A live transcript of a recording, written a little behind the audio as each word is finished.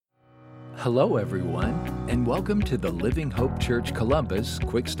Hello, everyone, and welcome to the Living Hope Church Columbus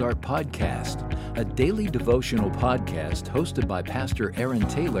Quick Start Podcast, a daily devotional podcast hosted by Pastor Aaron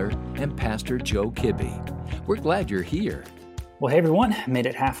Taylor and Pastor Joe Kibbe. We're glad you're here. Well, hey everyone, made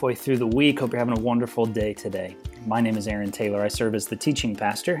it halfway through the week. Hope you're having a wonderful day today. My name is Aaron Taylor. I serve as the teaching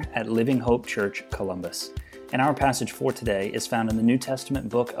pastor at Living Hope Church Columbus. And our passage for today is found in the New Testament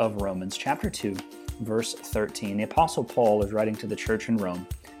book of Romans, chapter 2, verse 13. The Apostle Paul is writing to the church in Rome,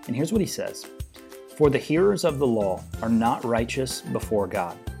 and here's what he says. For the hearers of the law are not righteous before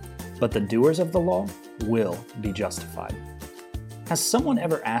God, but the doers of the law will be justified. Has someone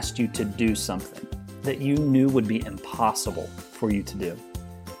ever asked you to do something that you knew would be impossible for you to do?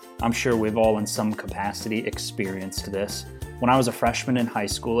 I'm sure we've all in some capacity experienced this. When I was a freshman in high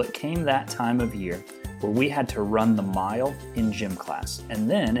school, it came that time of year where we had to run the mile in gym class, and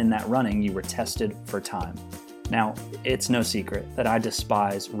then in that running you were tested for time. Now, it's no secret that I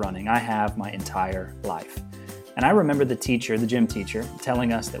despise running. I have my entire life. And I remember the gym teacher,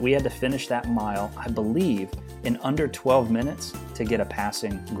 telling us that we had to finish that mile, I believe, in under 12 minutes to get a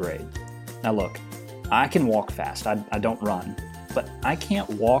passing grade. Now look, I can walk fast. I don't run, but I can't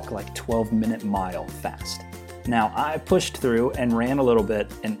walk like 12-minute mile fast. Now, I pushed through and ran a little bit,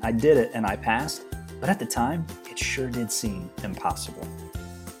 and I did it and I passed, but at the time, it sure did seem impossible.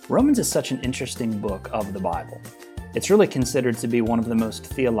 Romans is such an interesting book of the Bible. It's really considered to be one of the most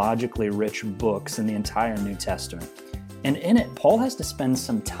theologically rich books in the entire New Testament. And in it, Paul has to spend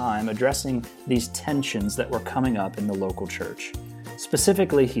some time addressing these tensions that were coming up in the local church.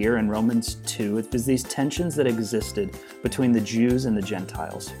 Specifically here in Romans 2, it was these tensions that existed between the Jews and the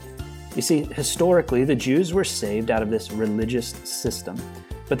Gentiles. You see, historically, the Jews were saved out of this religious system,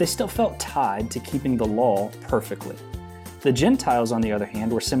 but they still felt tied to keeping the law perfectly. The Gentiles, on the other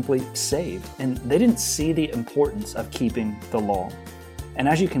hand, were simply saved, and they didn't see the importance of keeping the law. And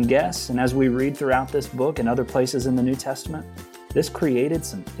as you can guess, and as we read throughout this book and other places in the New Testament, this created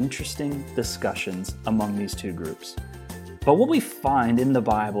some interesting discussions among these two groups. But what we find in the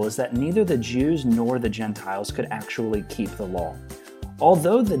Bible is that neither the Jews nor the Gentiles could actually keep the law.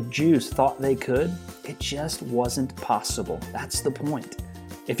 Although the Jews thought they could, it just wasn't possible. That's the point.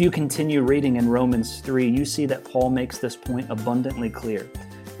 If you continue reading in Romans 3, you see that Paul makes this point abundantly clear,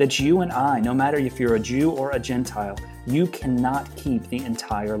 that you and I, no matter if you're a Jew or a Gentile, you cannot keep the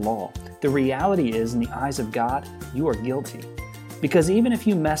entire law. The reality is, in the eyes of God, you are guilty. Because even if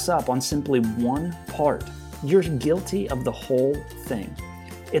you mess up on simply one part, you're guilty of the whole thing.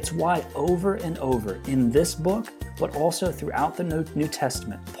 It's why over and over in this book, but also throughout the New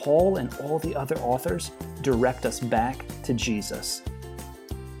Testament, Paul and all the other authors direct us back to Jesus.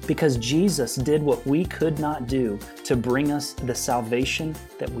 Because Jesus did what we could not do to bring us the salvation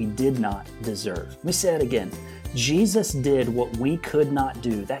that we did not deserve. Let me say it again. Jesus did what we could not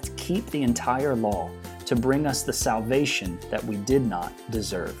do. That's keep the entire law to bring us the salvation that we did not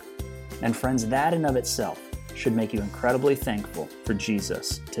deserve. And friends, that in of itself should make you incredibly thankful for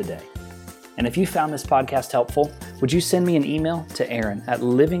Jesus today. And if you found this podcast helpful, would you send me an email to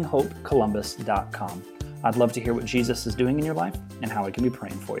aaron@livinghopecolumbus.com. I'd love to hear what Jesus is doing in your life and how I can be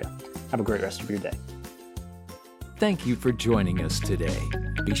praying for you. Have a great rest of your day. Thank you for joining us today.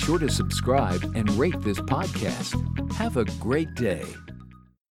 Be sure to subscribe and rate this podcast. Have a great day.